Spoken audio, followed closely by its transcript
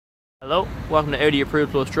Hello, welcome to Audi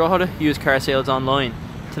Approved Plus Drogheda, used car sales online.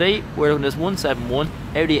 Today we're looking at this 171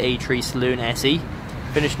 Audi A3 Saloon SE,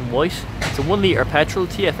 finished in white. It's a 1 litre petrol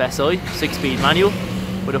TFSI 6-speed manual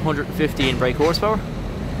with 115 brake horsepower.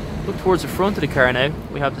 Look towards the front of the car now.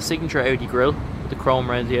 We have the signature Audi grille with the chrome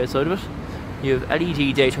around the outside of it. You have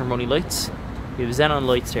LED daytime running lights. You have xenon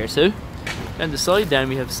lights there too. Then the side down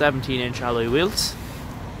we have 17-inch alloy wheels.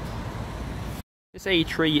 This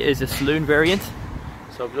A3 is a saloon variant.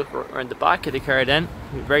 So if you look around the back of the car then,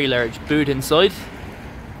 we have a very large boot inside,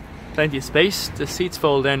 plenty of space. The seats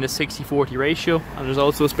fold down to 60-40 ratio, and there's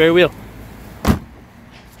also a spare wheel.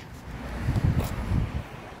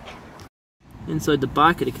 Inside the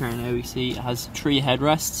back of the car now we see it has 3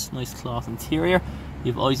 headrests, nice cloth interior.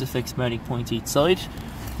 You have isofix mounting points each side.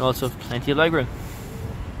 You also have plenty of legroom.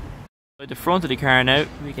 At the front of the car now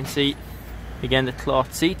we can see again the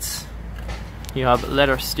cloth seats. You have a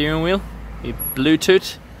leather steering wheel. You have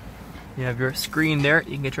Bluetooth, you have your screen there,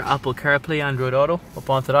 you can get your Apple CarPlay, Android Auto up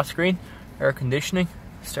onto that screen, air conditioning,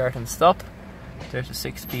 start and stop, there's a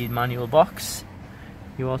 6-speed manual box,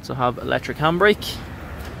 you also have electric handbrake,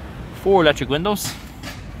 4 electric windows,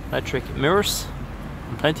 electric mirrors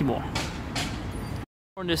and plenty more.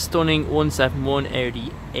 For this stunning 171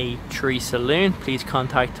 Audi A3 Saloon, please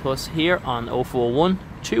contact us here on 041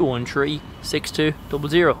 213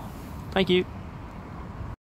 6200. Thank you.